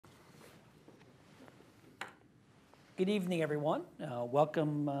Good evening, everyone.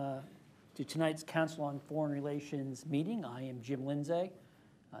 Welcome to tonight's Council on Foreign Relations meeting. I am Jim Lindsay,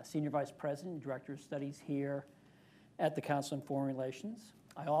 Senior Vice President and Director of Studies here at the Council on Foreign Relations.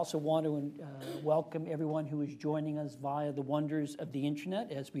 I also want to welcome everyone who is joining us via the wonders of the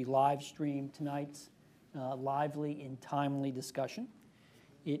internet as we live stream tonight's lively and timely discussion.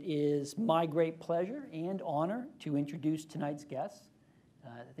 It is my great pleasure and honor to introduce tonight's guests.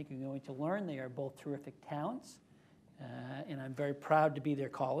 I think you're going to learn they are both terrific talents, and I'm very proud to be their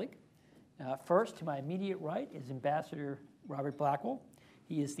colleague. First, to my immediate right is Ambassador Robert Blackwill.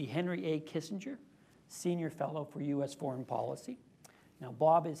 He is the Henry A. Kissinger Senior Fellow for U.S. Foreign Policy. Now,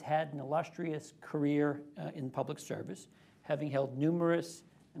 Bob has had an illustrious career in public service, having held numerous,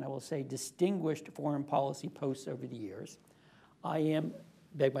 and I will say distinguished foreign policy posts over the years. I am,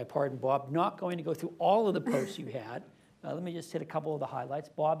 beg my pardon, Bob, not going to go through all of the posts you had. Let me just hit a couple of the highlights.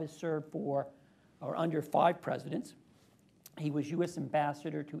 Bob has served for or under 5 presidents. He was U.S.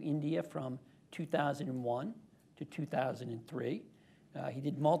 Ambassador to India from 2001 to 2003. He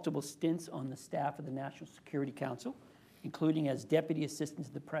did multiple stints on the staff of the National Security Council, including as Deputy Assistant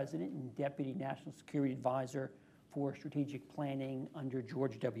to the President and Deputy National Security Advisor for Strategic Planning under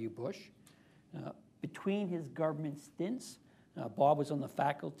George W. Bush. Between his government stints, Bob was on the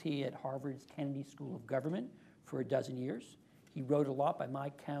faculty at Harvard's Kennedy School of Government for a dozen years. He wrote a lot. By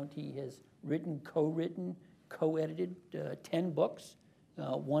my count, he has written, co-edited 10 books,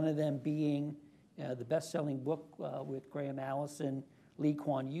 one of them being the best-selling book with Graham Allison, Lee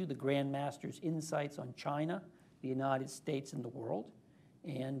Kuan Yew, The Grand Master's Insights on China, the United States, and the World.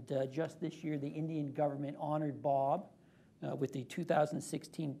 And just this year, the Indian government honored Bob with the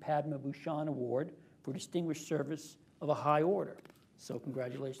 2016 Padma Bhushan Award for distinguished service of a high order. So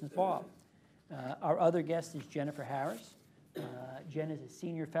congratulations, Bob. Our other guest is Jennifer Harris. Jen is a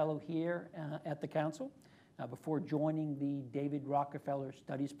senior fellow here at the Council. Before joining the David Rockefeller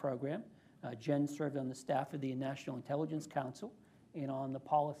Studies Program, Jen served on the staff of the National Intelligence Council and on the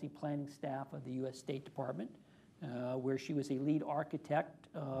policy planning staff of the U.S. State Department, where she was a lead architect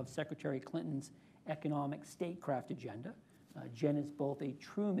of Secretary Clinton's economic statecraft agenda. Jen is both a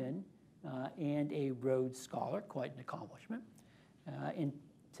Truman and a Rhodes Scholar, quite an accomplishment. And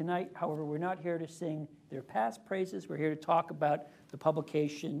tonight, however, we're not here to sing their past praises. We're here to talk about the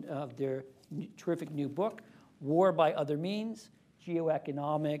publication of their terrific new book, War by Other Means,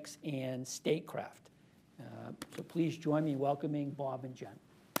 Geoeconomics, and Statecraft. So please join me in welcoming Bob and Jen.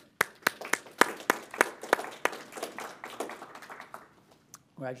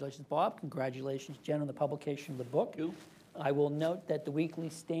 Congratulations, Bob. Congratulations, Jen, on the publication of the book. Thank you. I will note that the Weekly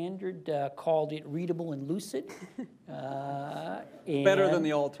Standard called it readable and lucid. Better than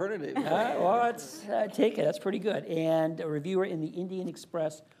the alternative. Well, let's take it. That's pretty good. And a reviewer in the Indian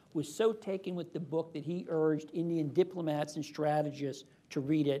Express was so taken with the book that he urged Indian diplomats and strategists to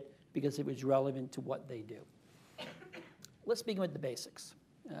read it because it was relevant to what they do. Let's begin with the basics.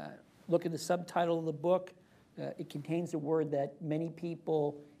 Look at the subtitle of the book. It contains a word that many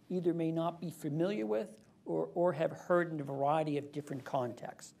people either may not be familiar with or have heard in a variety of different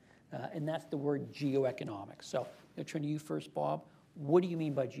contexts, and that's the word geoeconomics. So I'll turn to you first, Bob. What do you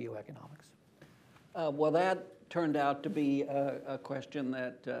mean by geoeconomics? Well, that turned out to be a question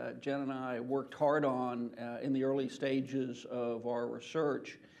that Jen and I worked hard on in the early stages of our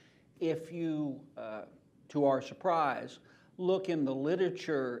research. If you, to our surprise, look in the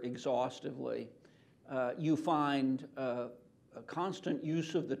literature exhaustively, you find a constant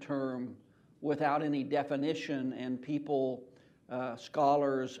use of the term without any definition, and people,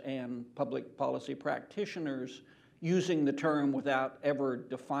 scholars and public policy practitioners, using the term without ever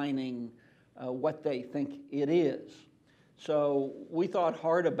defining what they think it is. So we thought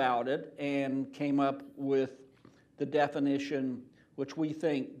hard about it and came up with the definition which we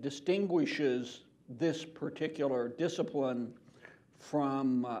think distinguishes this particular discipline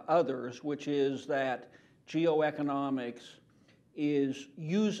from others, which is that geoeconomics is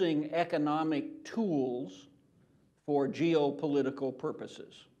using economic tools for geopolitical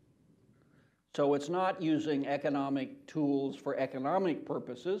purposes. So it's not using economic tools for economic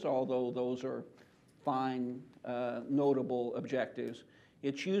purposes, although those are fine, notable objectives.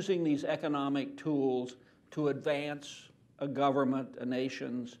 It's using these economic tools to advance a government, a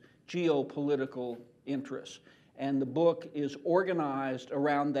nation's geopolitical interests. And the book is organized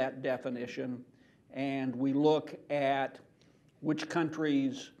around that definition, and we look at which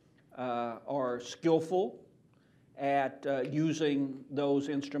countries are skillful at using those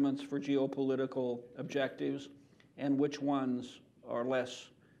instruments for geopolitical objectives, and which ones are less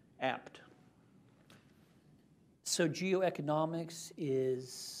apt. So geoeconomics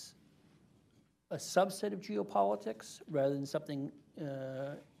is a subset of geopolitics rather than something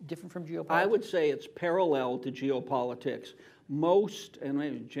different from geopolitics? I would say it's parallel to geopolitics. Most, and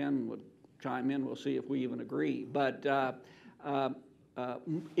maybe Jen would chime in, we'll see if we even agree, but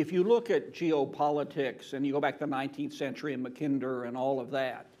if you look at geopolitics and you go back to the 19th century and Mackinder and all of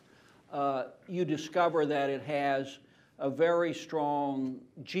that, you discover that it has a very strong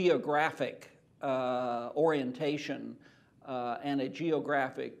geographic orientation and a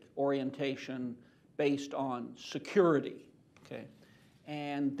geographic orientation based on security. Okay?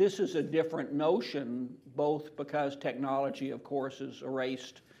 And this is a different notion, both because technology, of course, has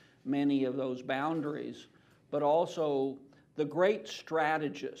erased many of those boundaries, but also the great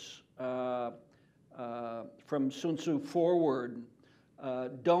strategists from Sun Tzu forward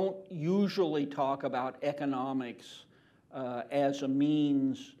don't usually talk about economics as a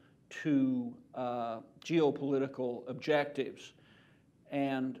means to geopolitical objectives.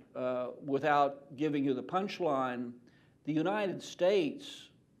 And without giving you the punchline, the United States,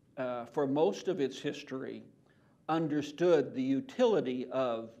 for most of its history, understood the utility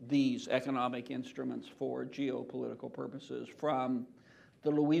of these economic instruments for geopolitical purposes, from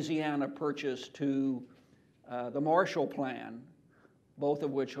the Louisiana Purchase to the Marshall Plan, both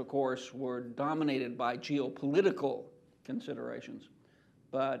of which, of course, were dominated by geopolitical considerations,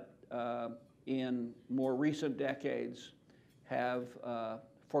 but in more recent decades have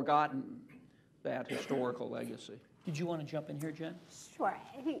forgotten that historical legacy. Did you want to jump in here, Jen? Sure.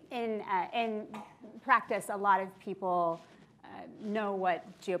 I think in practice, a lot of people know what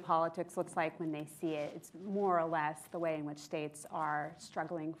geopolitics looks like when they see it. It's more or less the way in which states are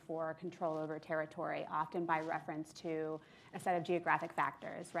struggling for control over territory, often by reference to a set of geographic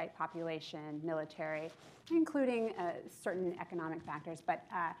factors, right? Population, military, including certain economic factors. But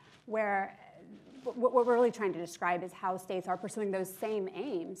where what we're really trying to describe is how states are pursuing those same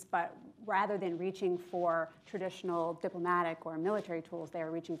aims, but rather than reaching for traditional diplomatic or military tools, they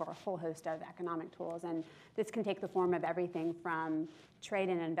are reaching for a whole host of economic tools. And this can take the form of everything from trade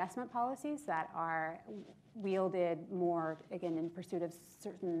and investment policies that are wielded more, again, in pursuit of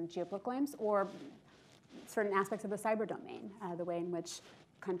certain geopolitical aims, or certain aspects of the cyber domain, the way in which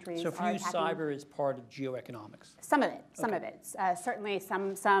countries so for are you, attacking. cyber is part of geoeconomics? Some of it, some of it. Certainly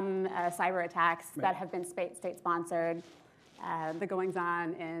some cyber attacks that have been state-sponsored, the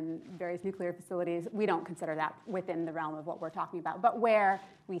goings-on in various nuclear facilities, we don't consider that within the realm of what we're talking about. But where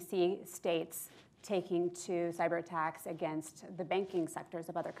we see states taking to cyber attacks against the banking sectors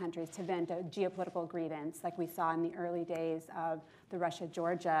of other countries to vent a geopolitical grievance, like we saw in the early days of the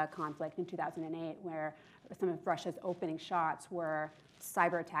Russia-Georgia conflict in 2008, where some of Russia's opening shots were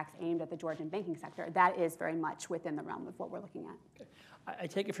cyber attacks aimed at the Georgian banking sector. That is very much within the realm of what we're looking at. Okay. I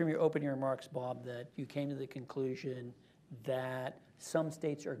take it from your opening remarks, Bob, that you came to the conclusion that some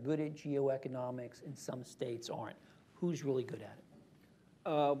states are good at geoeconomics and some states aren't. Who's really good at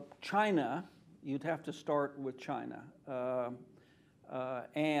it? China, you'd have to start with China.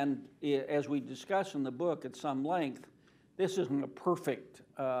 And as we discuss in the book at some length, this isn't a perfect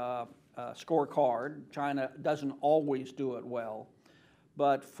scorecard. China doesn't always do it well.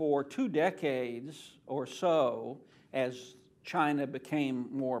 But for 2 decades or so, as China became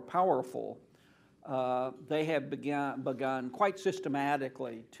more powerful, they have begun quite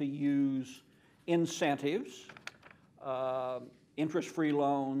systematically to use incentives, interest-free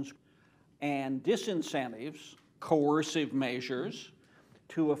loans, and disincentives, coercive measures,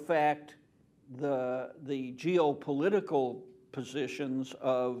 to affect the geopolitical positions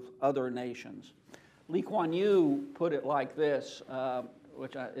of other nations. Lee Kuan Yew put it like this,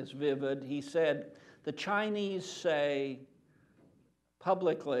 which is vivid. He said, the Chinese say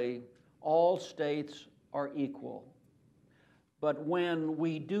publicly, all states are equal. But when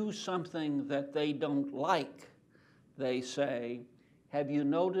we do something that they don't like, they say, have you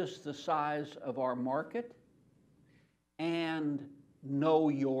noticed the size of our market? And know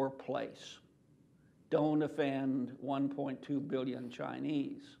your place. Don't offend 1.2 billion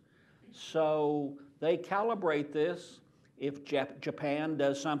Chinese. So they calibrate this. If Japan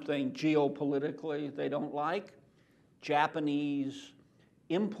does something geopolitically they don't like, Japanese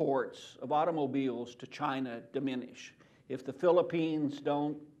imports of automobiles to China diminish. If the Philippines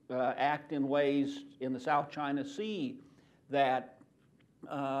don't act in ways in the South China Sea that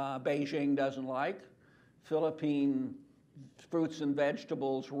Beijing doesn't like, Philippine fruits and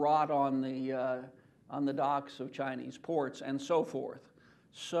vegetables rot on the docks of Chinese ports, and so forth.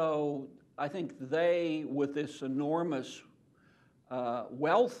 So I think they, with this enormous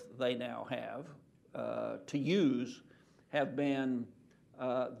wealth they now have to use, have been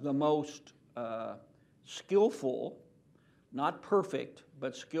the most skillful, not perfect,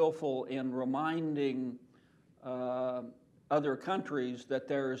 but skillful in reminding other countries that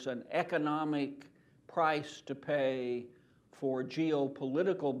there's an economic price to pay for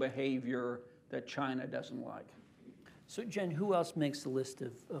geopolitical behavior that China doesn't like. So Jen, who else makes the list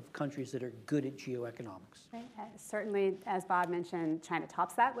of countries that are good at geoeconomics? Right. Certainly, as Bob mentioned, China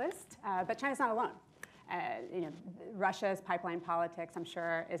tops that list, but China's not alone. Russia's pipeline politics, I'm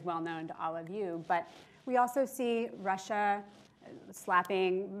sure, is well known to all of you, but we also see Russia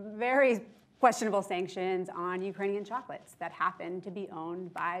slapping very questionable sanctions on Ukrainian chocolates that happen to be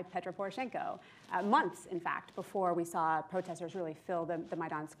owned by Petro Poroshenko, months, in fact, before we saw protesters really fill the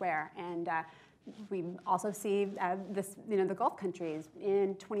Maidan Square. And we also see the Gulf countries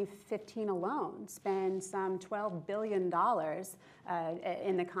in 2015 alone spend some $12 billion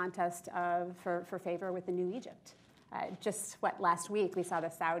in the contest for favor with the new Egypt. Just last week we saw the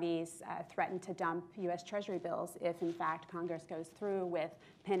Saudis threaten to dump U.S. Treasury bills if, in fact, Congress goes through with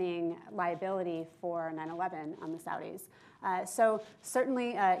pinning liability for 9/11 on the Saudis. So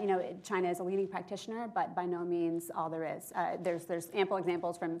certainly, China is a leading practitioner, but by no means all there is. There's ample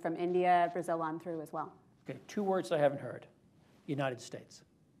examples from India, Brazil on through as well. Okay, two words I haven't heard: United States.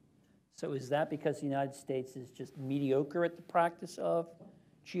 So is that because the United States is just mediocre at the practice of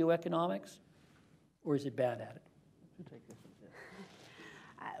geoeconomics, or is it bad at it?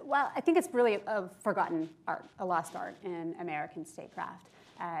 Well, I think it's really a forgotten art, a lost art in American statecraft.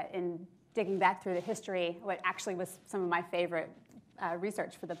 In digging back through the history, what actually was some of my favorite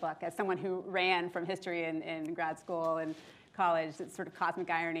research for the book, as someone who ran from history in grad school and college, it's sort of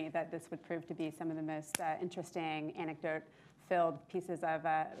cosmic irony that this would prove to be some of the most interesting anecdote-filled pieces of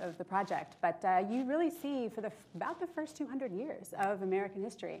the project. But you really see for about the first 200 years of American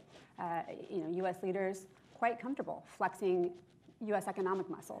history, U.S. leaders quite comfortable flexing U.S. economic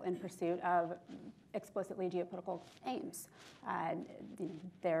muscle in pursuit of explicitly geopolitical aims.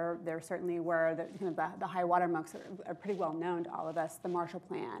 There certainly were the high water marks are pretty well known to all of us, the Marshall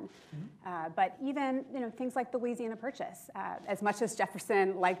Plan. But even things like the Louisiana Purchase, as much as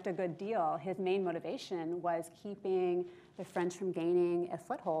Jefferson liked a good deal, his main motivation was keeping the French from gaining a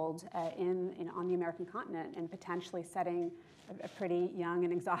foothold on the American continent and potentially setting a pretty young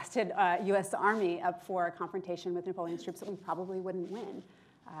and exhausted U.S. Army up for a confrontation with Napoleon's troops that we probably wouldn't win.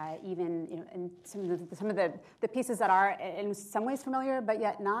 And some of the pieces that are in some ways familiar but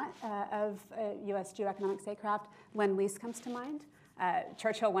yet not of U.S. geoeconomic statecraft, Lend-Lease comes to mind.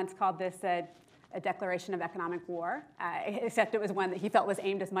 Churchill once called this a declaration of economic war, except it was one that he felt was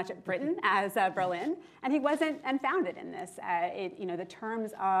aimed as much at Britain as Berlin, and he wasn't unfounded in this. The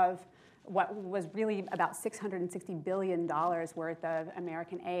terms of what was really about $660 billion worth of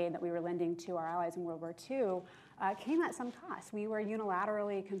American aid that we were lending to our allies in World War II came at some cost. We were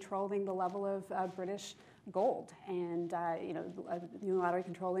unilaterally controlling the level of British gold and unilaterally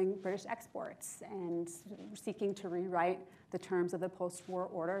controlling British exports and seeking to rewrite the terms of the post-war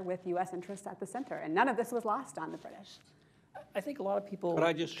order with U.S. interests at the center. And none of this was lost on the British. I think a lot of people... Could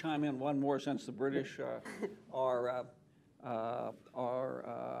I just chime in one more, since the British are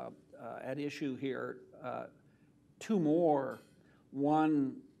at issue here? Two more.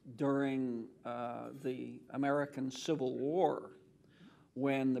 One during the American Civil War,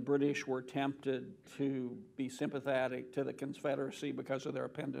 when the British were tempted to be sympathetic to the Confederacy because of their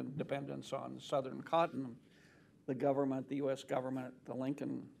dependence on southern cotton. The government, the U.S. government, the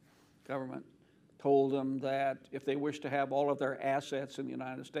Lincoln government, told them that if they wished to have all of their assets in the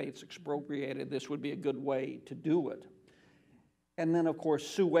United States expropriated, this would be a good way to do it. And then, of course,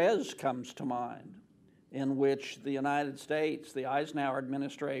 Suez comes to mind, in which the United States, the Eisenhower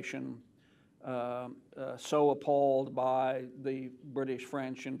administration, so appalled by the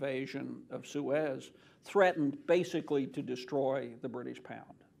British-French invasion of Suez, threatened basically to destroy the British pound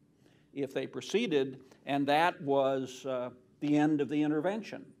if they proceeded, and that was the end of the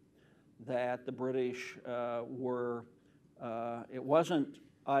intervention. That the British it wasn't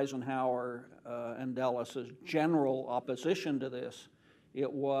Eisenhower and Dulles' general opposition to this, it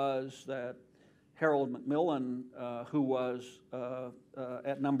was that Harold Macmillan, who was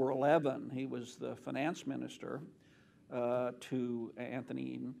at number 11, he was the finance minister to Anthony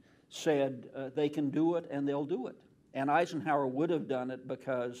Eden, said they can do it and they'll do it. And Eisenhower would have done it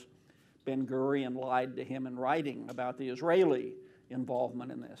because Ben-Gurion lied to him in writing about the Israeli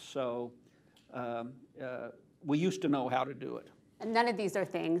involvement in this. So we used to know how to do it. And none of these are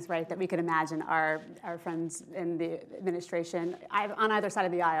things, right, that we could imagine our friends in the administration, on either side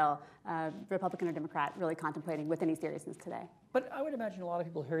of the aisle, Republican or Democrat, really contemplating with any seriousness today. But I would imagine a lot of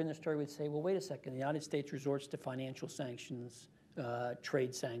people hearing this story would say, well, wait a second, the United States resorts to financial sanctions,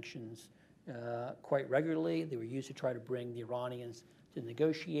 trade sanctions quite regularly. They were used to try to bring the Iranians to the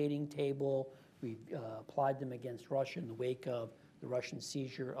negotiating table. We've applied them against Russia in the wake of the Russian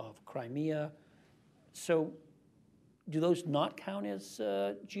seizure of Crimea. So do those not count as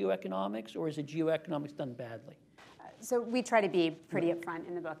geoeconomics, or is it geoeconomics done badly? So we try to be pretty upfront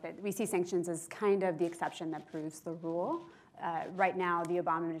in the book that we see sanctions as kind of the exception that proves the rule. Right now, the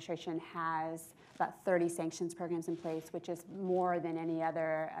Obama administration has about 30 sanctions programs in place, which is more than any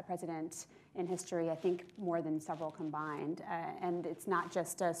other president in history, I think more than several combined. And it's not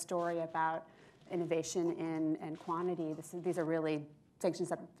just a story about innovation in quantity. These are really sanctions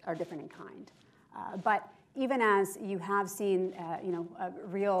that are different in kind. But even as you have seen, a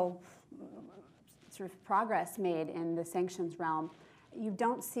real sort of progress made in the sanctions realm, you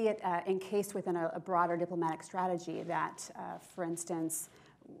don't see it encased within a broader diplomatic strategy that, for instance,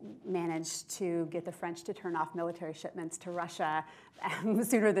 managed to get the French to turn off military shipments to Russia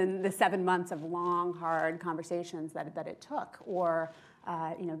sooner than the 7 months of long, hard conversations that it took, or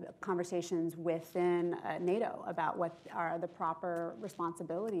conversations within NATO about what are the proper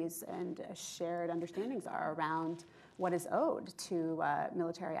responsibilities and shared understandings are around what is owed to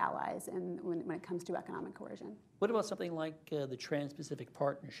military allies and when it comes to economic coercion. What about something like the Trans-Pacific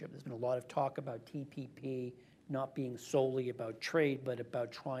Partnership? There's been a lot of talk about TPP not being solely about trade, but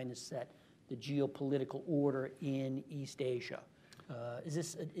about trying to set the geopolitical order in East Asia. Is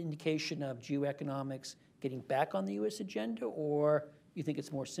this an indication of geoeconomics getting back on the U.S. agenda, or you think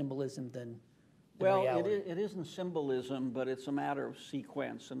it's more symbolism than reality? Well, it isn't symbolism, but it's a matter of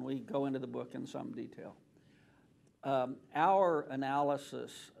sequence, and we go into the book in some detail. Our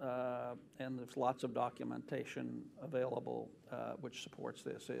analysis, and there's lots of documentation available which supports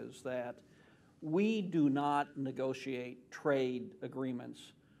this, is that we do not negotiate trade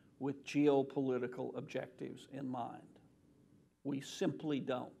agreements with geopolitical objectives in mind. We simply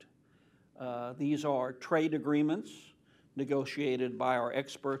don't. These are trade agreements negotiated by our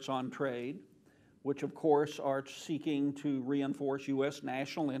experts on trade, which of course are seeking to reinforce U.S.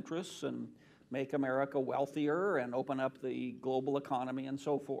 national interests and make America wealthier and open up the global economy and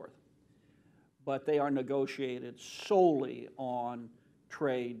so forth. But they are negotiated solely on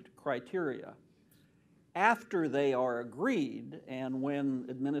trade criteria. After they are agreed, and when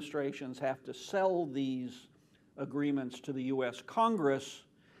administrations have to sell these agreements to the U.S. Congress,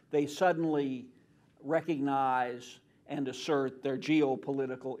 they suddenly recognize and assert their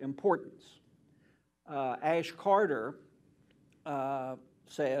geopolitical importance. Ash Carter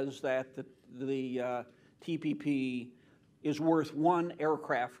says that the TPP is worth one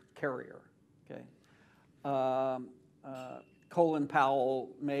aircraft carrier. Okay? Colin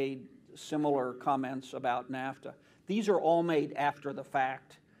Powell made similar comments about NAFTA. These are all made after the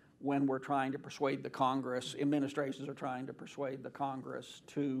fact when we're trying to persuade the Congress, administrations are trying to persuade the Congress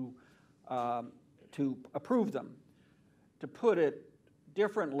to approve them. To put it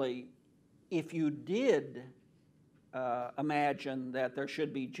differently, if you did imagine that there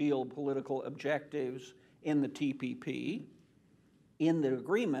should be geopolitical objectives in the TPP, in the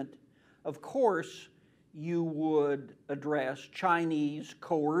agreement, of course you would address Chinese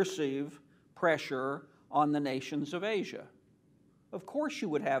coercive pressure on the nations of Asia. Of course you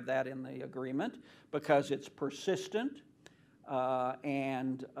would have that in the agreement because it's persistent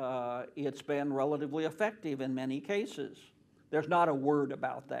and it's been relatively effective in many cases. There's not a word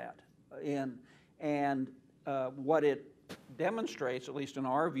about that. And what it demonstrates, at least in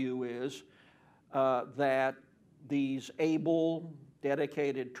our view, is that these able,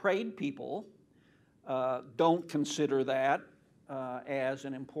 dedicated trade people don't consider that as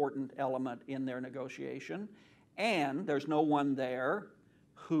an important element in their negotiation, and there's no one there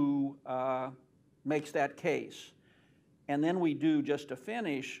who makes that case. And then we do, just to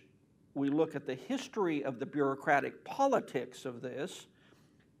finish, we look at the history of the bureaucratic politics of this,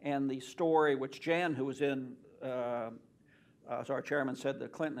 and the story which Jan, who was in, as our chairman said, the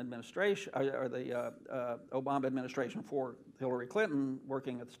Clinton administration, or the Obama administration for Hillary Clinton,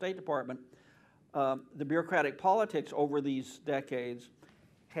 working at the State Department, the bureaucratic politics over these decades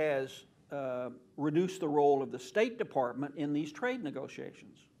has reduced the role of the State Department in these trade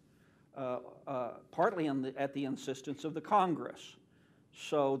negotiations, partly at the insistence of the Congress.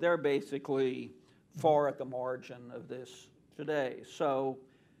 So they're basically far at the margin of this today. So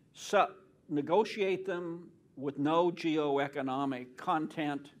negotiate them with no geoeconomic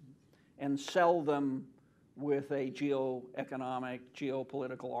content and sell them with a geoeconomic,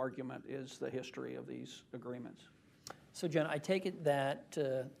 geopolitical argument is the history of these agreements. So, Jen, I take it that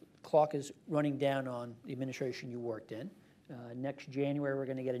clock is running down on the administration you worked in. Next January, we're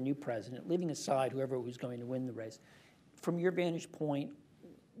going to get a new president, leaving aside who's going to win the race. From your vantage point,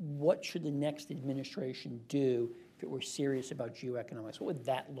 what should the next administration do if it were serious about geoeconomics? What would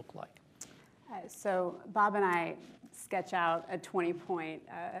that look like? So Bob and I sketch out a 20-point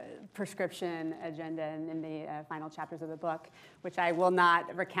prescription agenda in the final chapters of the book, which I will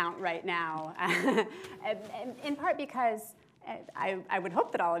not recount right now, in part because I would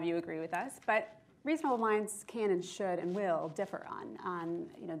hope that all of you agree with us, but reasonable minds can and should and will differ on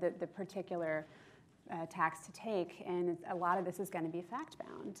the particular tax to take, and a lot of this is going to be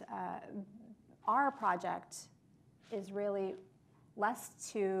fact-bound. Our project is really less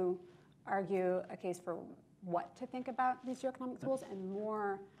to argue a case for what to think about these geoeconomic tools and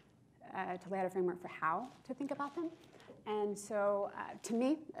more to lay out a framework for how to think about them. And so to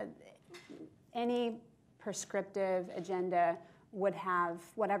me, any prescriptive agenda would have,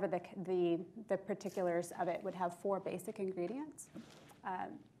 whatever the particulars of it, would have 4 basic ingredients.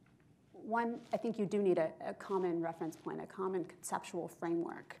 One, I think you do need a common reference point, a common conceptual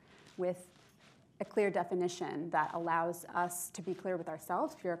framework with a clear definition that allows us to be clear with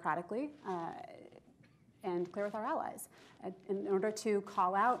ourselves bureaucratically and clear with our allies. In order to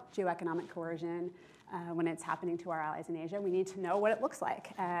call out geoeconomic coercion when it's happening to our allies in Asia, we need to know what it looks like.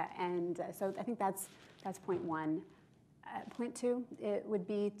 So I think that's point one. Point two, it would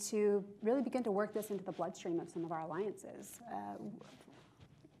be to really begin to work this into the bloodstream of some of our alliances.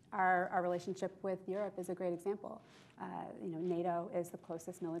 Our relationship with Europe is a great example. NATO is the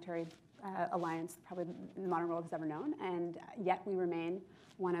closest military alliance probably the modern world has ever known, and yet we remain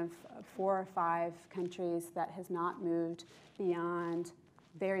one of 4 or 5 countries that has not moved beyond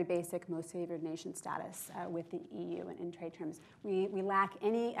very basic most favored nation status with the EU in trade terms. We lack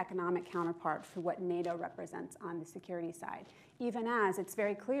any economic counterpart for what NATO represents on the security side, even as it's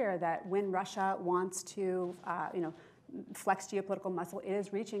very clear that when Russia wants to flex geopolitical muscle, it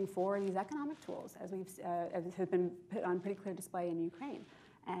is reaching for these economic tools, as has been put on pretty clear display in Ukraine.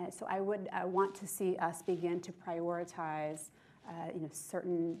 So I would want to see us begin to prioritize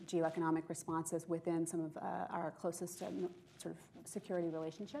certain geoeconomic responses within some of our closest sort of security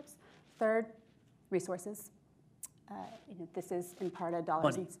relationships. Third, resources. This is in part a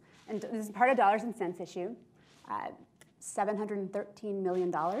dollars and this is part a dollars and cents issue. $713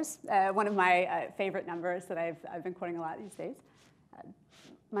 million, one of my favorite numbers that I've been quoting a lot these days,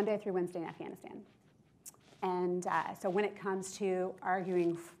 Monday through Wednesday in Afghanistan. And so when it comes to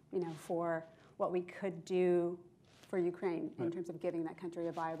arguing for what we could do for Ukraine in terms of giving that country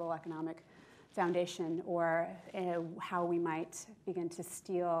a viable economic foundation, or how we might begin to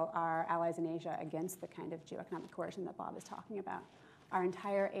steel our allies in Asia against the kind of geoeconomic coercion that Bob is talking about. Our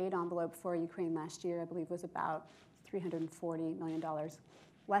entire aid envelope for Ukraine last year, I believe, was about $340 million,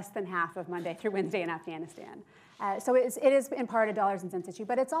 less than half of Monday through Wednesday in Afghanistan. So it is in part a dollars and cents issue,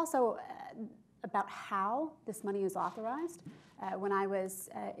 but it's also about how this money is authorized. When I was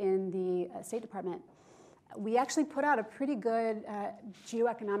in the State Department, we actually put out a pretty good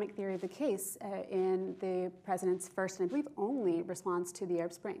geoeconomic theory of the case in the president's first and I believe only response to the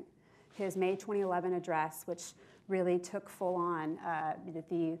Arab Spring. His May 2011 address, which really took full on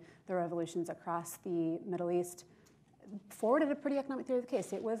the revolutions across the Middle East, forwarded a pretty economic theory of the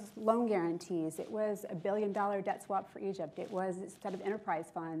case. It was loan guarantees. It was a $1 billion debt swap for Egypt. It was a set of enterprise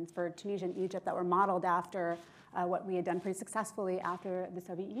funds for Tunisia and Egypt that were modeled after what we had done pretty successfully after the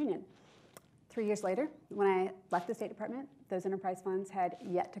Soviet Union. 3 years later, when I left the State Department, those enterprise funds had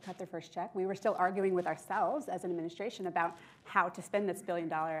yet to cut their first check. We were still arguing with ourselves as an administration about how to spend this $1 billion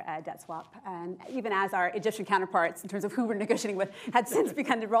debt swap. And even as our Egyptian counterparts, in terms of who we're negotiating with, had since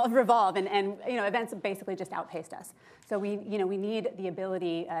begun to revolve, and events basically just outpaced us. So we need the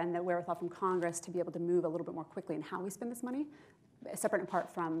ability and the wherewithal from Congress to be able to move a little bit more quickly in how we spend this money, separate and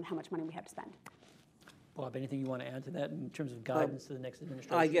apart from how much money we have to spend. Bob, anything you want to add to that in terms of guidance to the next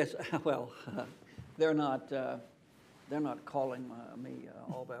administration? I guess, well, they're not calling me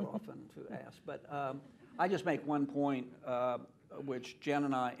all that often to ask. But I just make one point, which Jen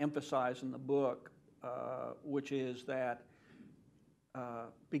and I emphasize in the book, which is that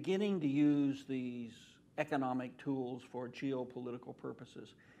beginning to use these economic tools for geopolitical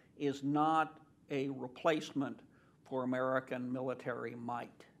purposes is not a replacement for American military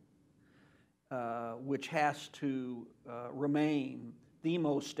might. Which has to remain the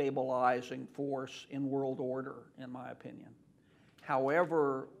most stabilizing force in world order, in my opinion.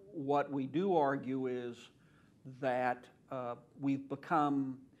 However, what we do argue is that we've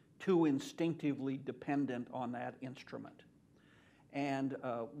become too instinctively dependent on that instrument. And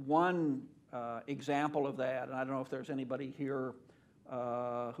one example of that, and I don't know if there's anybody here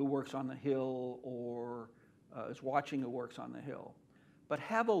who works on the Hill or is watching who works on the Hill, but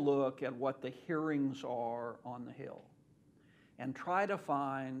have a look at what the hearings are on the Hill and try to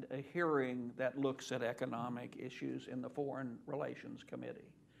find a hearing that looks at economic issues in the Foreign Relations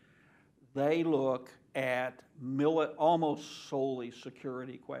Committee. They look at almost solely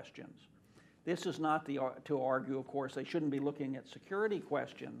security questions. This is not to argue, of course, they shouldn't be looking at security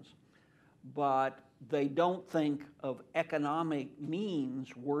questions, but they don't think of economic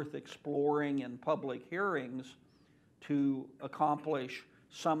means worth exploring in public hearings to accomplish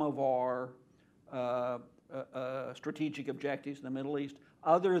some of our strategic objectives in the Middle East,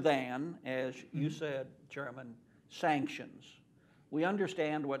 other than, as you said, Chairman, sanctions. We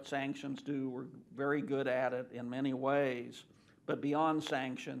understand what sanctions do. We're very good at it in many ways, but beyond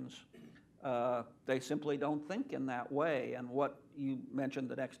sanctions, they simply don't think in that way. And what you mentioned,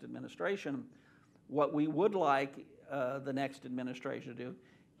 the next administration, what we would like the next administration to do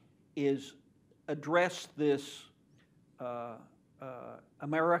is address this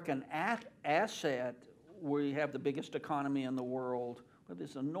American asset. We have the biggest economy in the world with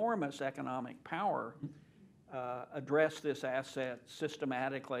this enormous economic power. Address this asset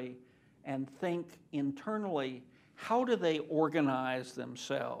systematically and think internally, how do they organize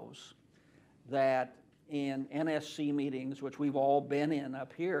themselves that in NSC meetings, which we've all been in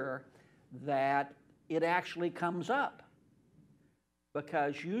up here, that it actually comes up.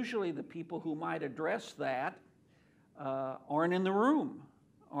 Because usually the people who might address that aren't in the room.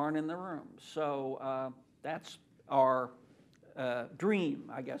 So that's our dream,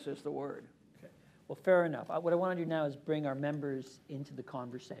 I guess is the word. Okay. Well, fair enough. What I want to do now is bring our members into the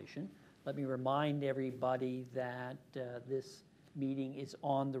conversation. Let me remind everybody that this meeting is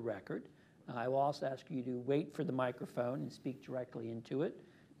on the record. I will also ask you to wait for the microphone and speak directly into it.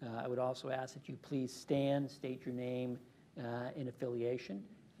 I would also ask that you please stand, state your name and affiliation.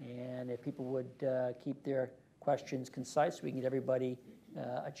 And if people would keep their questions concise, we can get everybody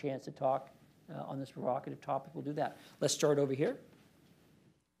a chance to talk on this provocative topic. We'll do that. Let's start over here.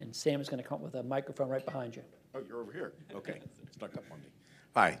 And Sam is going to come up with a microphone right behind you. Oh, you're over here. Okay. Snuck up on me.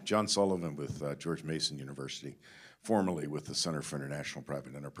 Hi, John Sullivan with George Mason University, formerly with the Center for International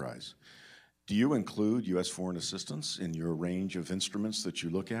Private Enterprise. Do you include U.S. foreign assistance in your range of instruments that you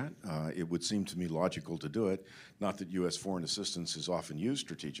look at? It would seem to me logical to do it. Not that U.S. foreign assistance is often used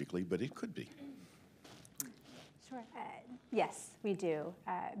strategically, but it could be. Sure. Yes, we do.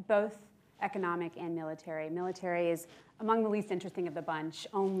 Both economic and military. Military is among the least interesting of the bunch,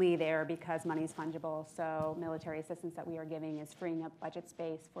 only there because money is fungible. So military assistance that we are giving is freeing up budget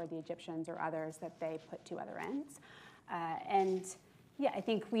space for the Egyptians or others that they put to other ends. And yeah, I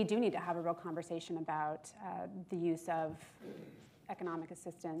think we do need to have a real conversation about the use of economic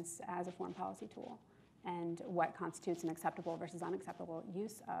assistance as a foreign policy tool and what constitutes an acceptable versus unacceptable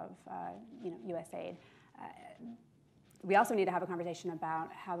use of U.S. aid. We also need to have a conversation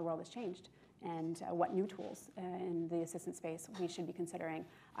about how the world has changed and what new tools in the assistance space we should be considering.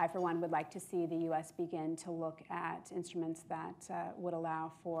 I, for one, would like to see the U.S. begin to look at instruments that would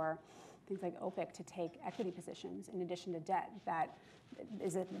allow for things like OPIC to take equity positions in addition to debt. That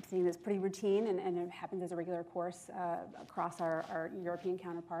is a thing that's pretty routine and it happens as a regular course across our European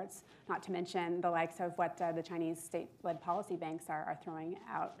counterparts, not to mention the likes of what the Chinese state-led policy banks are throwing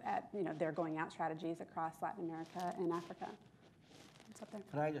out at their going out strategies across Latin America and Africa. What's up there?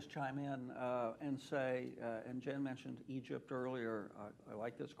 Could I just chime in and say, and Jen mentioned Egypt earlier, I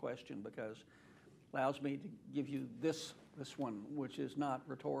like this question because it allows me to give you this one, which is not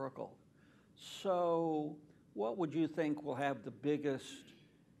rhetorical. So what would you think will have the biggest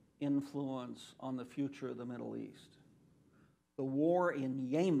influence on the future of the Middle East? The war in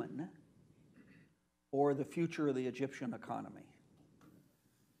Yemen or the future of the Egyptian economy?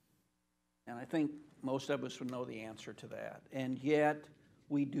 And I think most of us would know the answer to that. And yet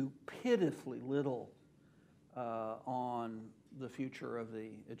we do pitifully little on the future of the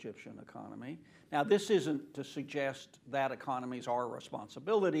Egyptian economy. Now, this isn't to suggest that economy is our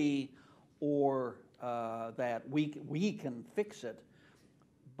responsibility or that we can fix it,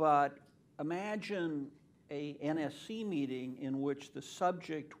 but imagine a NSC meeting in which the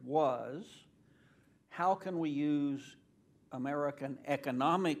subject was, how can we use American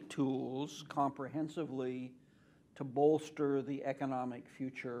economic tools comprehensively to bolster the economic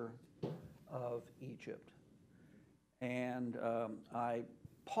future of Egypt? And I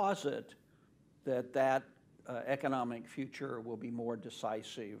posit that economic future will be more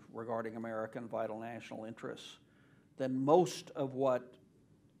decisive regarding American vital national interests than most of what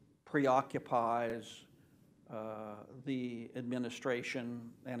preoccupies the administration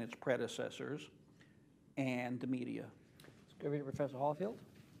and its predecessors and the media. Let's go over to Professor Hollifield.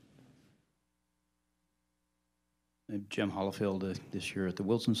 I'm Jim Hollifield this year at the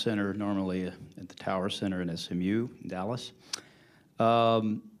Wilson Center, normally at the Tower Center in SMU in Dallas.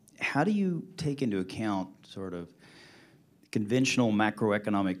 How do you take into account sort of conventional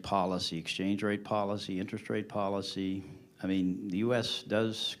macroeconomic policy, exchange rate policy, interest rate policy? I mean, the U.S.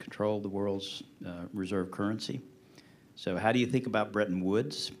 does control the world's reserve currency. So how do you think about Bretton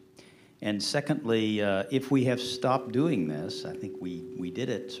Woods? And secondly, if we have stopped doing this, I think we did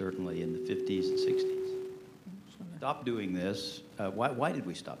it certainly in the 50s and 60s. Stop doing this. Why did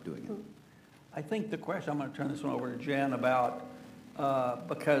we stop doing it? I think the question, I'm going to turn this one over to Jen about,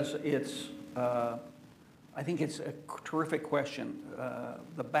 because it's, I think it's a terrific question.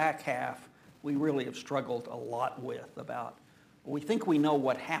 The back half, we really have struggled a lot with about, we think we know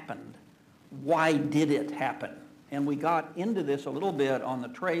what happened. Why did it happen? And we got into this a little bit on the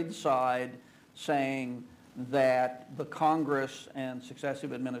trade side, saying that the Congress and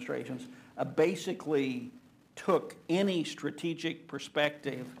successive administrations basically took any strategic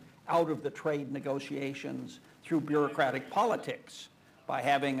perspective out of the trade negotiations through bureaucratic politics by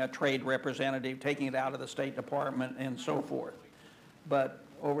having a trade representative, taking it out of the State Department and so forth. But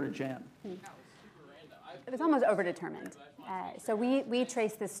over to Jen. It was almost overdetermined. So we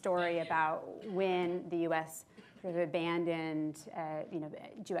traced this story about when the U.S. sort of abandoned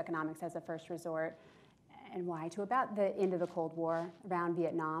geoeconomics as a first resort, and why, to about the end of the Cold War, around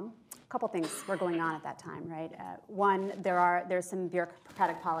Vietnam. A couple things were going on at that time, right? One, there's some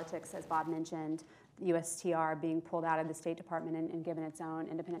bureaucratic politics, as Bob mentioned, the USTR being pulled out of the State Department and given its own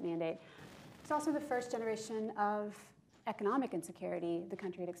independent mandate. It's also the first generation of economic insecurity the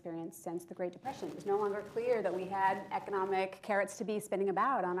country had experienced since the Great Depression. It was no longer clear that we had economic carrots to be spinning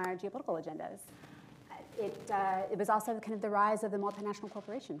about on our geopolitical agendas. It was also kind of the rise of the multinational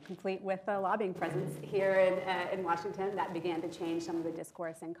corporation, complete with a lobbying presence here in Washington. That began to change some of the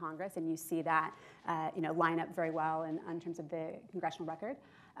discourse in Congress, and you see that line up very well in terms of the congressional record.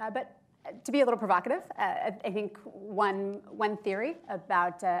 But to be a little provocative, I think one theory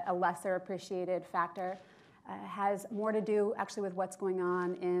about a lesser appreciated factor has more to do actually with what's going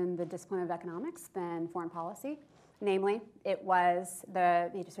on in the discipline of economics than foreign policy. Namely, it was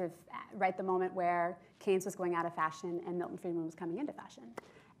sort of right the moment where Keynes was going out of fashion and Milton Friedman was coming into fashion.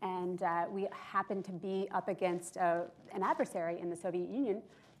 And we happened to be up against an adversary in the Soviet Union,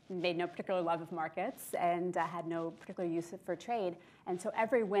 made no particular love of markets and had no particular use for trade. And so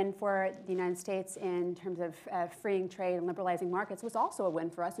every win for the United States in terms of freeing trade and liberalizing markets was also a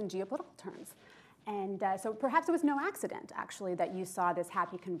win for us in geopolitical terms. And so perhaps it was no accident, actually, that you saw this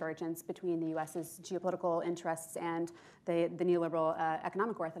happy convergence between the U.S.'s geopolitical interests and the neoliberal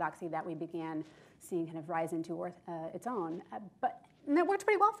economic orthodoxy that we began seeing kind of rise into its own. And it worked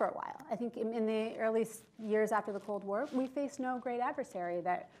pretty well for a while. I think in the early years after the Cold War, we faced no great adversary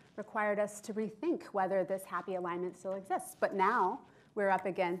that required us to rethink whether this happy alignment still exists. But now we're up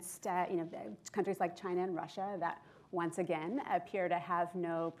against countries like China and Russia that once again appear to have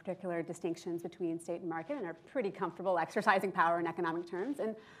no particular distinctions between state and market and are pretty comfortable exercising power in economic terms.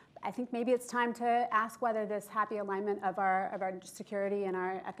 And I think maybe it's time to ask whether this happy alignment of our security and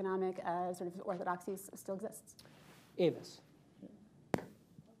our economic sort of orthodoxies still exists. Avis.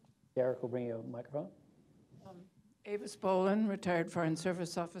 Derek will bring you a microphone. Avis Bolin, retired Foreign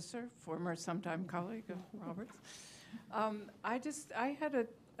Service Officer, former sometime colleague of Robert's. I had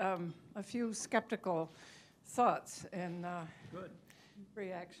a few skeptical thoughts in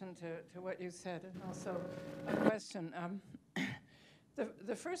reaction to what you said, and also a question.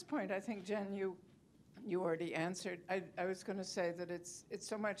 The first point, I think, Jen, you already answered. I was going to say that it's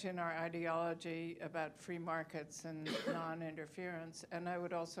so much in our ideology about free markets and non-interference, and I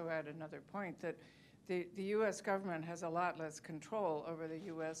would also add another point that the U.S. government has a lot less control over the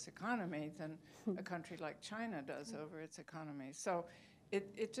U.S. economy than a country like China does over its economy. So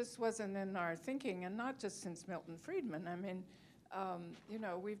it just wasn't in our thinking, and not just since Milton Friedman. I mean,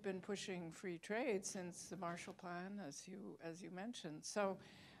 we've been pushing free trade since the Marshall Plan, as you mentioned. So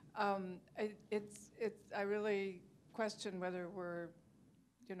I really question whether we're,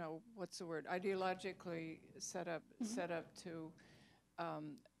 what's the word, ideologically set up to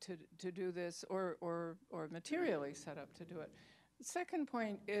do this, or materially set up to do it. The second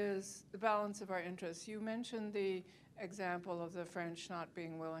point is the balance of our interests. You mentioned the example of the French not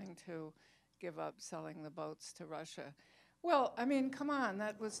being willing to give up selling the boats to Russia. Well, I mean, come on,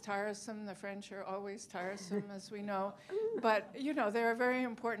 that was tiresome. The French are always tiresome, as we know. But, they're a very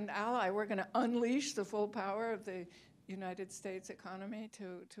important ally. We're going to unleash the full power of the United States economy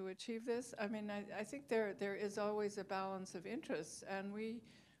to achieve this. I mean, I think there is always a balance of interests, and we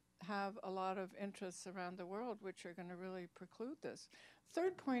have a lot of interests around the world which are going to really preclude this.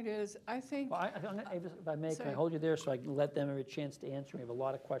 Third point is, I think, Well, Avis, if I may, can I Sorry. hold you there so I can let them have a chance to answer? We have a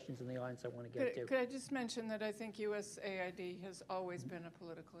lot of questions in the audience I want to get to. could I just mention that I think USAID has always been a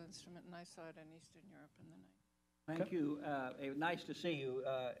political instrument, and I saw it in Eastern Europe in the 90s. Thank you. Nice to see you.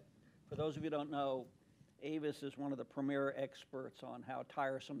 For those of you who don't know, Avis is one of the premier experts on how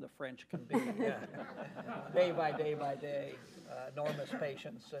tiresome the French can be. Day by day by day, enormous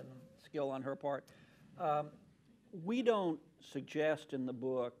patience and skill on her part. We don't suggest in the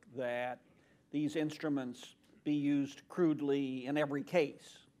book that these instruments be used crudely in every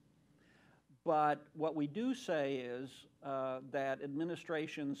case. But what we do say is that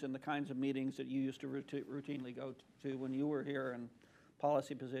administrations and the kinds of meetings that you used to routinely go to when you were here in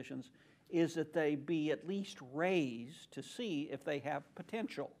policy positions is that they be at least raised to see if they have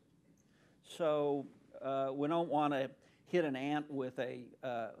potential. So we don't want to hit an ant with a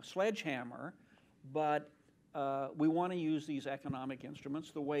sledgehammer, but we want to use these economic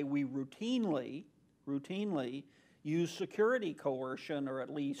instruments the way we routinely use security coercion or at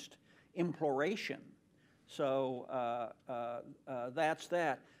least imploration. So that's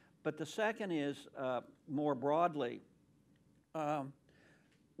that. But the second is more broadly,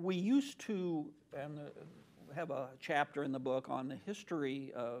 we used to, and have a chapter in the book on the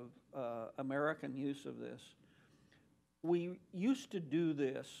history of American use of this. We used to do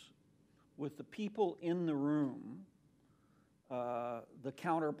this with the people in the room, the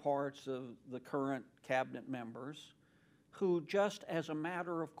counterparts of the current cabinet members, who just as a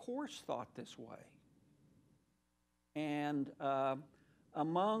matter of course thought this way. And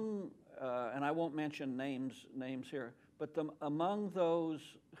among, and I won't mention names here, but among those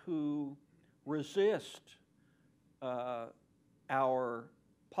who resist our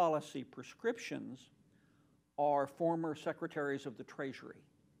policy prescriptions are former secretaries of the Treasury.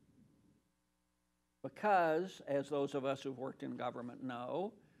 Because, as those of us who've worked in government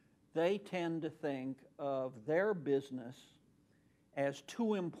know, they tend to think of their business as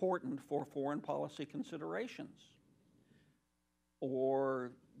too important for foreign policy considerations.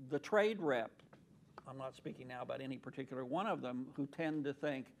 Or the trade rep, I'm not speaking now about any particular one of them, who tend to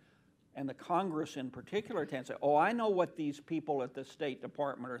think, and the Congress in particular tends to say, oh, I know what these people at the State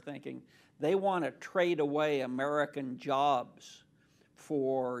Department are thinking. They want to trade away American jobs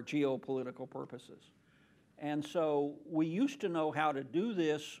for geopolitical purposes. And so we used to know how to do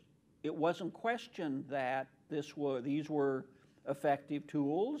this. It wasn't questioned that these were effective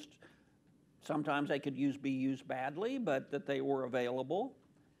tools. Sometimes they could be used badly, but that they were available.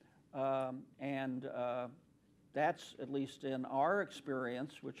 That's, at least in our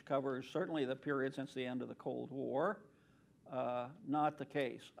experience, which covers certainly the period since the end of the Cold War, not the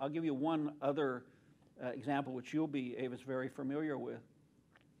case. I'll give you one other example, which you'll be, Avis, very familiar with.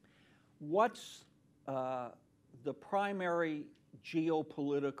 What's the primary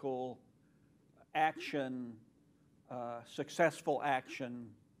geopolitical action, successful action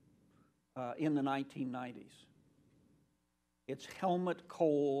in the 1990s? It's Helmut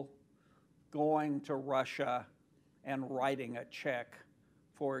Kohl going to Russia and writing a check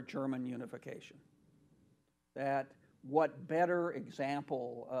for German unification. What better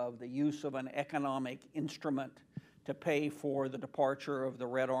example of the use of an economic instrument to pay for the departure of the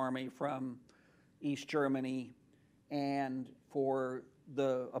Red Army from East Germany and for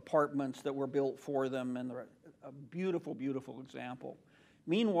the apartments that were built for them, and a beautiful, beautiful example.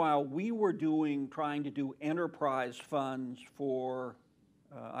 Meanwhile, we were trying to do enterprise funds for,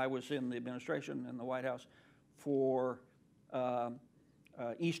 I was in the administration in the White House, for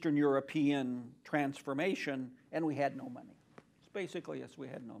Eastern European transformation, and we had no money. It's basically, yes, we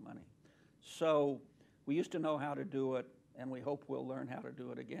had no money. So we used to know how to do it, and we hope we'll learn how to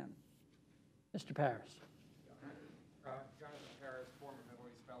do it again. Mr. Paris. Jonathan Paris, former Middle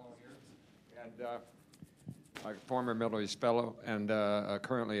East Fellow here, and former Middle East Fellow, and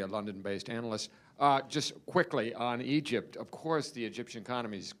currently a London-based analyst. Just quickly on Egypt, of course the Egyptian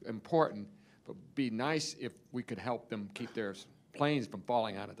economy is important, but it'd be nice if we could help them keep their planes from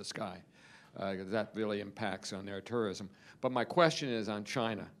falling out of the sky, because that really impacts on their tourism. But my question is on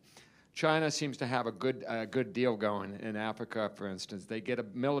China. China seems to have a good deal going in Africa, for instance. They get a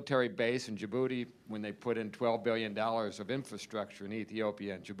military base in Djibouti when they put in $12 billion of infrastructure in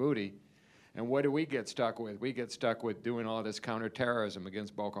Ethiopia and Djibouti. And what do we get stuck with? We get stuck with doing all this counterterrorism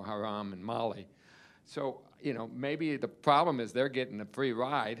against Boko Haram and Mali. So, you know, maybe the problem is they're getting a free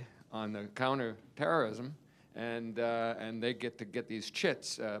ride on the counterterrorism, and they get to get these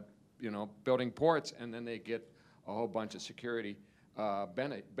chits, you know, building ports, and then they get a whole bunch of security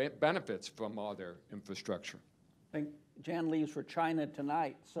benefits from all their infrastructure. I think Jan leaves for China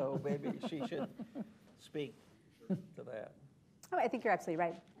tonight, so maybe she should speak to that. Oh, I think you're absolutely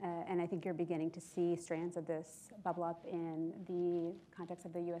right. And I think you're beginning to see strands of this bubble up in the context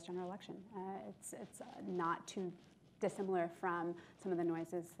of the U.S. general election. It's not too dissimilar from some of the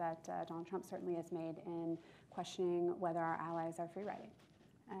noises that Donald Trump certainly has made in questioning whether our allies are free riding.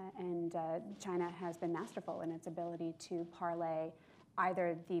 And China has been masterful in its ability to parlay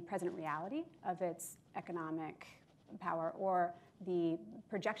either the present reality of its economic power or the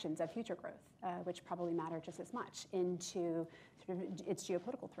projections of future growth, which probably matter just as much, into sort of its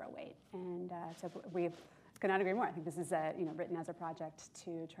geopolitical throw weight. And so we could not agree more. I think this is written as a project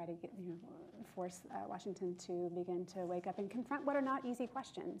to try to force Washington to begin to wake up and confront what are not easy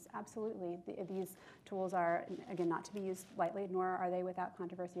questions. Absolutely, these tools are, again, not to be used lightly, nor are they without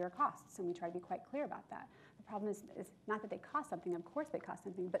controversy or costs, and we try to be quite clear about that. The problem is not that they cost something. Of course they cost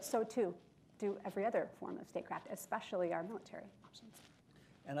something, but so too do every other form of statecraft, especially our military options.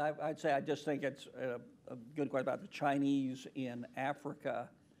 And I'd say I just think it's a good question about the Chinese in Africa.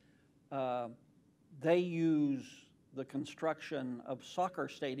 They use the construction of soccer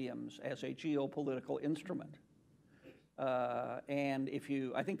stadiums as a geopolitical instrument. And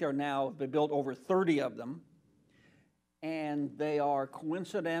I think they built over 30 of them, and they are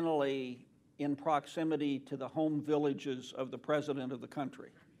coincidentally in proximity to the home villages of the president of the country.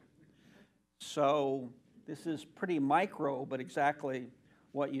 So this is pretty micro, but exactly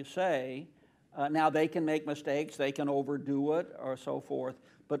what you say. Now they can make mistakes, they can overdo it, or so forth.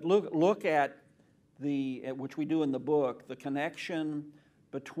 But look at which we do in the book, the connection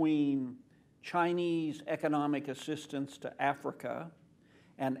between Chinese economic assistance to Africa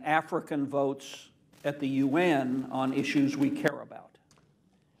and African votes at the UN on issues we care about.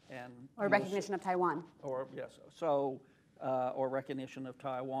 Or recognition of Taiwan. Or recognition of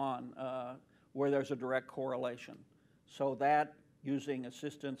Taiwan, where there's a direct correlation. So that using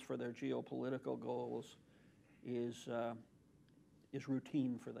assistance for their geopolitical goals is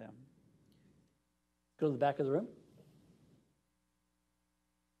routine for them. Go to the back of the room.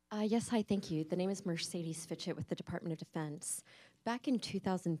 Yes, hi, thank you. The name is Mercedes Fitchett with the Department of Defense. Back in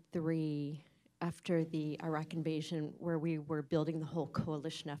 2003, after the Iraq invasion, where we were building the whole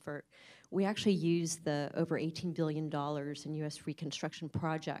coalition effort, we actually used the over $18 billion in U.S. reconstruction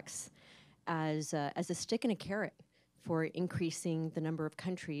projects as a stick and a carrot for increasing the number of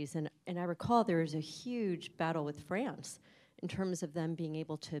countries. And I recall there was a huge battle with France in terms of them being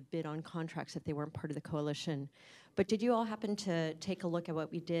able to bid on contracts if they weren't part of the coalition. But did you all happen to take a look at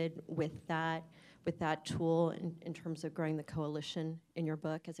what we did with that tool in terms of growing the coalition in your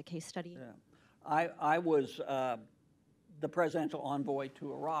book as a case study? Yeah. I was the presidential envoy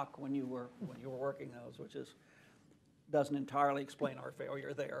to Iraq when you were working those, which doesn't entirely explain our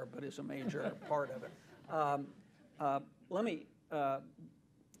failure there, but is a major part of it. Let me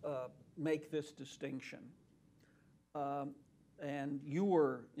make this distinction. And you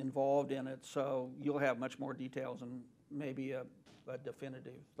were involved in it, so you'll have much more details and maybe a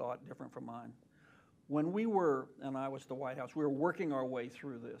definitive thought different from mine. When we were, and I was at the White House, we were working our way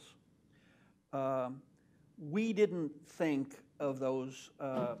through this. We didn't think of those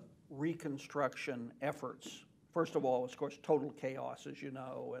reconstruction efforts. First of all, of course, total chaos, as you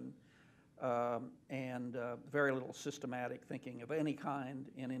know, and very little systematic thinking of any kind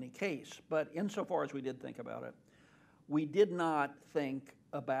in any case. But insofar as we did think about it, we did not think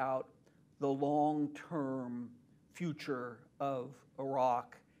about the long-term future of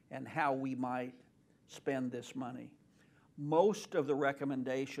Iraq and how we might spend this money. Most of the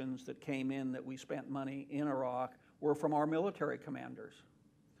recommendations that came in that we spent money in Iraq were from our military commanders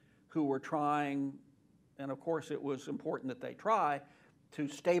who were trying, and of course it was important that they try, to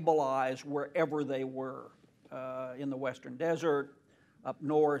stabilize wherever they were, in the Western Desert, up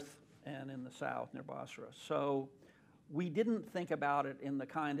north, and in the south near Basra. So we didn't think about it in the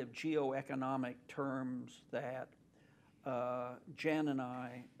kind of geoeconomic terms that Jen and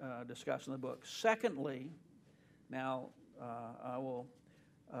I discuss in the book. Secondly, now I will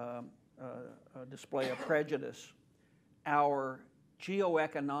display a prejudice. Our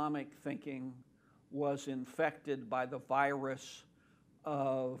geoeconomic thinking was infected by the virus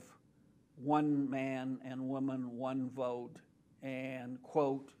of one man and woman, one vote, and,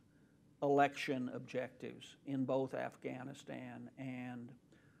 quote, election objectives in both Afghanistan and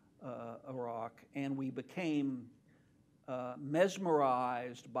Iraq. And we became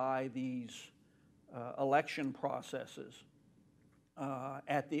mesmerized by these election processes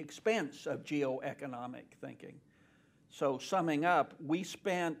at the expense of geoeconomic thinking. So summing up, we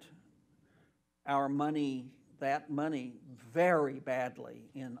spent our money, that money, very badly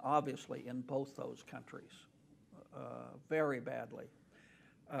obviously in both those countries, very badly.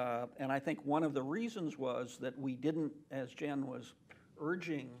 And I think one of the reasons was that we didn't, as Jen was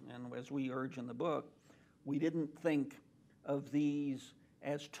urging, and as we urge in the book, we didn't think of these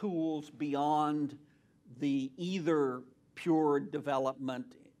as tools beyond the either pure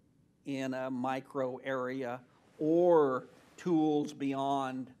development in a micro area or tools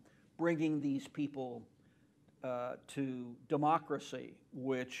beyond bringing these people to democracy,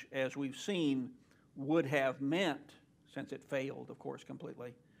 which, as we've seen, would have meant, since it failed, of course,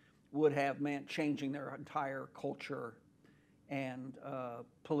 completely, would have meant changing their entire culture and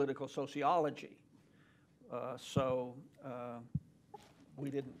political sociology. So we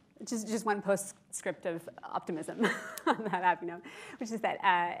didn't. Just one postscript of optimism on that happy note, which is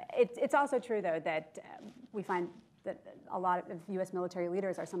that it's also true, though, that we find that a lot of U.S. military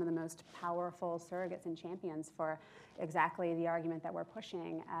leaders are some of the most powerful surrogates and champions for exactly the argument that we're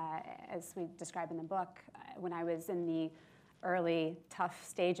pushing, as we describe in the book. When I was in the early tough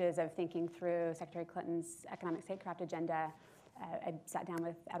stages of thinking through Secretary Clinton's economic statecraft agenda, I sat down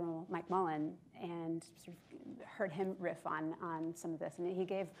with Admiral Mike Mullen and sort of heard him riff on some of this. And he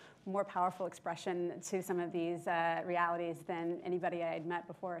gave more powerful expression to some of these realities than anybody I had met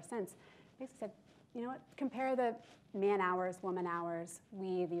before or since. He basically said, you know what, compare the man hours, woman hours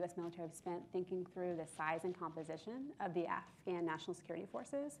we, the US military, have spent thinking through the size and composition of the Afghan National Security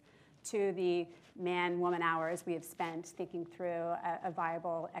Forces to the man, woman hours we have spent thinking through a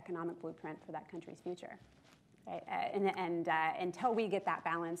viable economic blueprint for that country's future. Right? And until we get that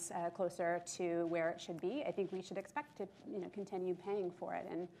balance closer to where it should be, I think we should expect to continue paying for it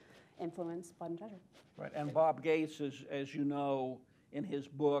and influence blood and treasure. Right, and Bob Gates, as you know, in his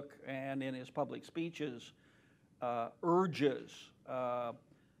book and in his public speeches, urges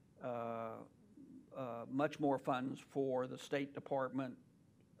much more funds for the State Department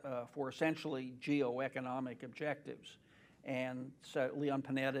for essentially geoeconomic objectives. And so Leon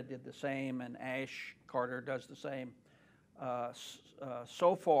Panetta did the same, and Ash Carter does the same,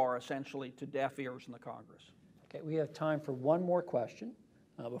 so far essentially to deaf ears in the Congress. Okay, we have time for one more question.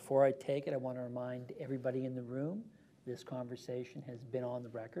 Before I take it, I want to remind everybody in the room this conversation has been on the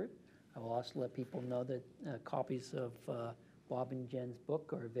record. I will also let people know that copies of Bob and Jen's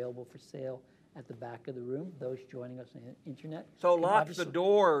book are available for sale at the back of the room. Those joining us on the internet. So lock the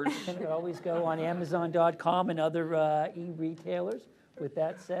doors. Can always go on Amazon.com and other e-retailers. With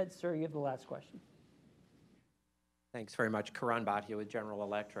that said, sir, you have the last question. Thanks very much. Karan Bhatia with General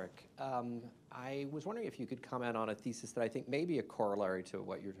Electric. I was wondering if you could comment on a thesis that I think may be a corollary to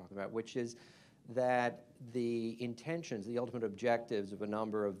what you're talking about, which is that the intentions, the ultimate objectives of a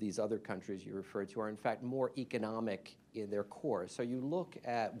number of these other countries you referred to are in fact more economic in their core. So you look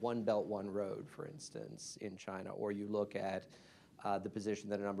at One Belt, One Road, for instance, in China, or you look at the position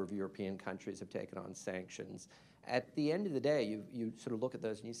that a number of European countries have taken on sanctions. At the end of the day, you sort of look at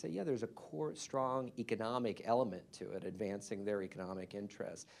those and you say, yeah, there's a core, strong economic element to it, advancing their economic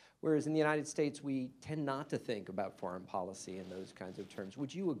interests. Whereas in the United States, we tend not to think about foreign policy in those kinds of terms.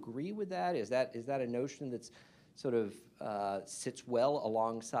 Would you agree with that? Is that a notion that's sort of sits well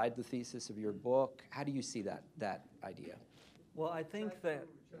alongside the thesis of your book? How do you see that idea? Well, I think that...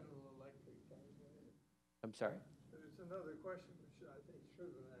 I'm sorry? There's another question which I think should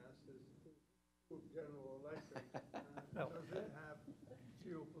have been asked is who General Electric does it have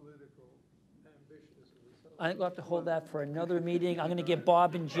geopolitical ambitions? I think we'll have to hold that for another meeting. I'm going to give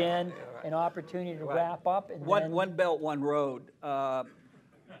Bob and Jen an opportunity to wrap up. And One Belt, One Road. Well,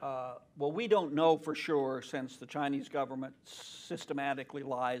 we don't know for sure, since the Chinese government systematically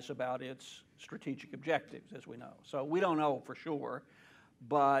lies about its strategic objectives, as we know. So we don't know for sure,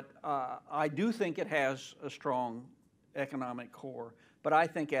 but I do think it has a strong economic core, but I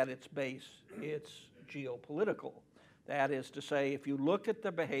think at its base, it's geopolitical. That is to say, if you look at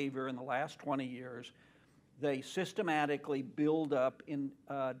the behavior in the last 20 years, they systematically build up in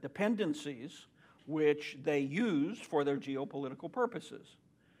dependencies which they use for their geopolitical purposes.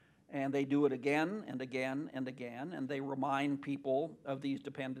 And they do it again and again and again, and they remind people of these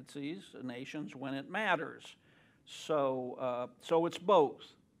dependencies, nations, when it matters. So it's both.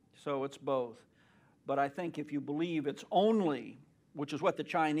 So it's both. But I think if you believe it's only, which is what the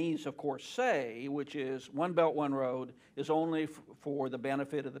Chinese, of course, say, which is One Belt, One Road is only for the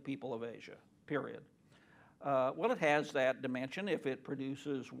benefit of the people of Asia, period. Well, it has that dimension if it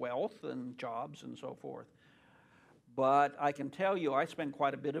produces wealth and jobs and so forth. But I can tell you, I spend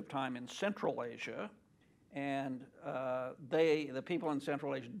quite a bit of time in Central Asia, and the people in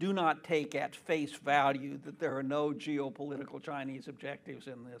Central Asia do not take at face value that there are no geopolitical Chinese objectives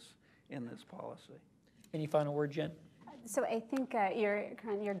in this policy. any final word, Jen? So I think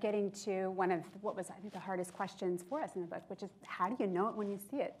you're getting to one of what was, I think, the hardest questions for us in the book, which is how do you know it when you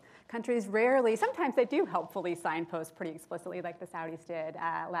see it? Countries rarely, sometimes they do helpfully signpost pretty explicitly, like the Saudis did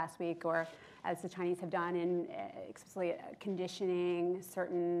last week, or as the Chinese have done in explicitly conditioning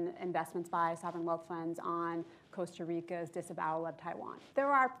certain investments by sovereign wealth funds on Costa Rica's disavowal of Taiwan.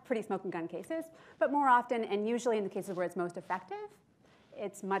 There are pretty smoke and gun cases, but more often, and usually in the cases where it's most effective,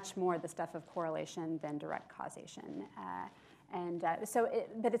 it's much more the stuff of correlation than direct causation.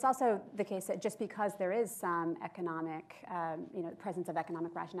 But it's also the case that just because there is some economic, presence of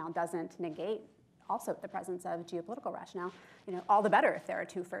economic rationale doesn't negate also the presence of geopolitical rationale. All the better if there are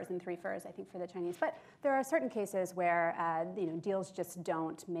 2 furs and 3 furs, I think, for the Chinese. But there are certain cases where, deals just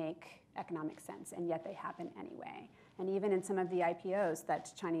don't make economic sense, and yet they happen anyway. And even in some of the IPOs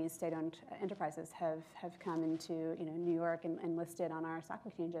that Chinese state-owned enterprises have come into New York and listed on our stock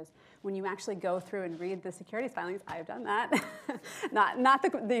exchanges, when you actually go through and read the securities filings, I have done that. not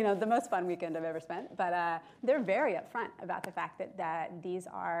the most fun weekend I've ever spent, but they're very upfront about the fact that these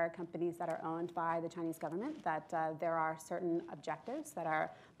are companies that are owned by the Chinese government, that there are certain objectives that are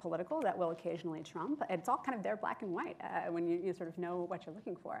political that will occasionally trump. It's all kind of there black and white when you sort of know what you're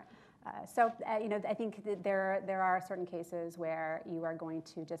looking for. I think that there are certain cases where you are going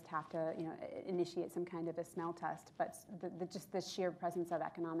to just have to, initiate some kind of a smell test. But just the sheer presence of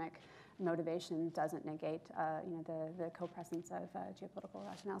economic motivation doesn't negate, the co-presence of geopolitical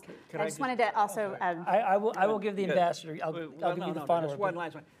rationales. I just wanted to also. I will give the ambassador. I'll give you the final just word. one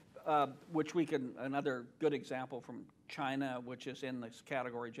last one, which we can another good example from China, which is in this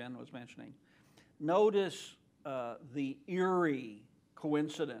category Jen was mentioning. Notice the eerie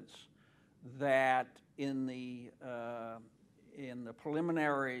coincidence that in the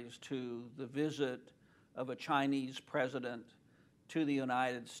preliminaries to the visit of a Chinese president to the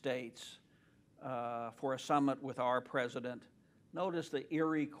United States for a summit with our president, notice the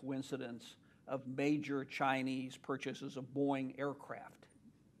eerie coincidence of major Chinese purchases of Boeing aircraft.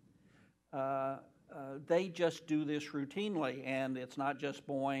 They just do this routinely, and it's not just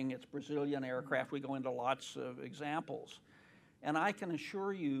Boeing, it's Brazilian aircraft. We go into lots of examples. And I can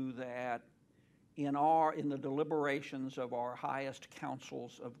assure you that in the deliberations of our highest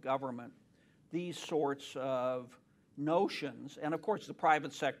councils of government, these sorts of notions, and of course the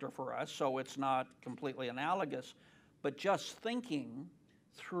private sector for us, so it's not completely analogous, but just thinking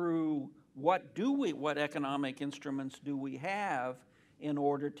through what economic instruments do we have in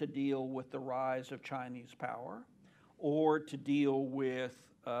order to deal with the rise of Chinese power, or to deal with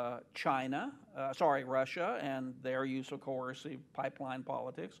Russia and their use of coercive pipeline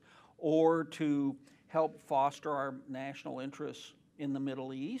politics, or to help foster our national interests in the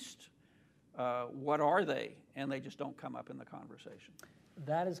Middle East. What are they? And they just don't come up in the conversation.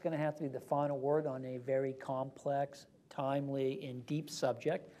 That is going to have to be the final word on a very complex, timely, and deep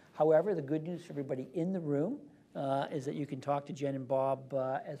subject. However, the good news for everybody in the room is that you can talk to Jen and Bob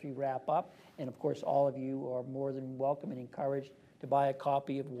as we wrap up. And of course, all of you are more than welcome and encouraged to buy a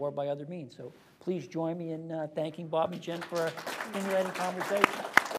copy of War by Other Means. So please join me in thanking Bob and Jen for a stimulating conversation.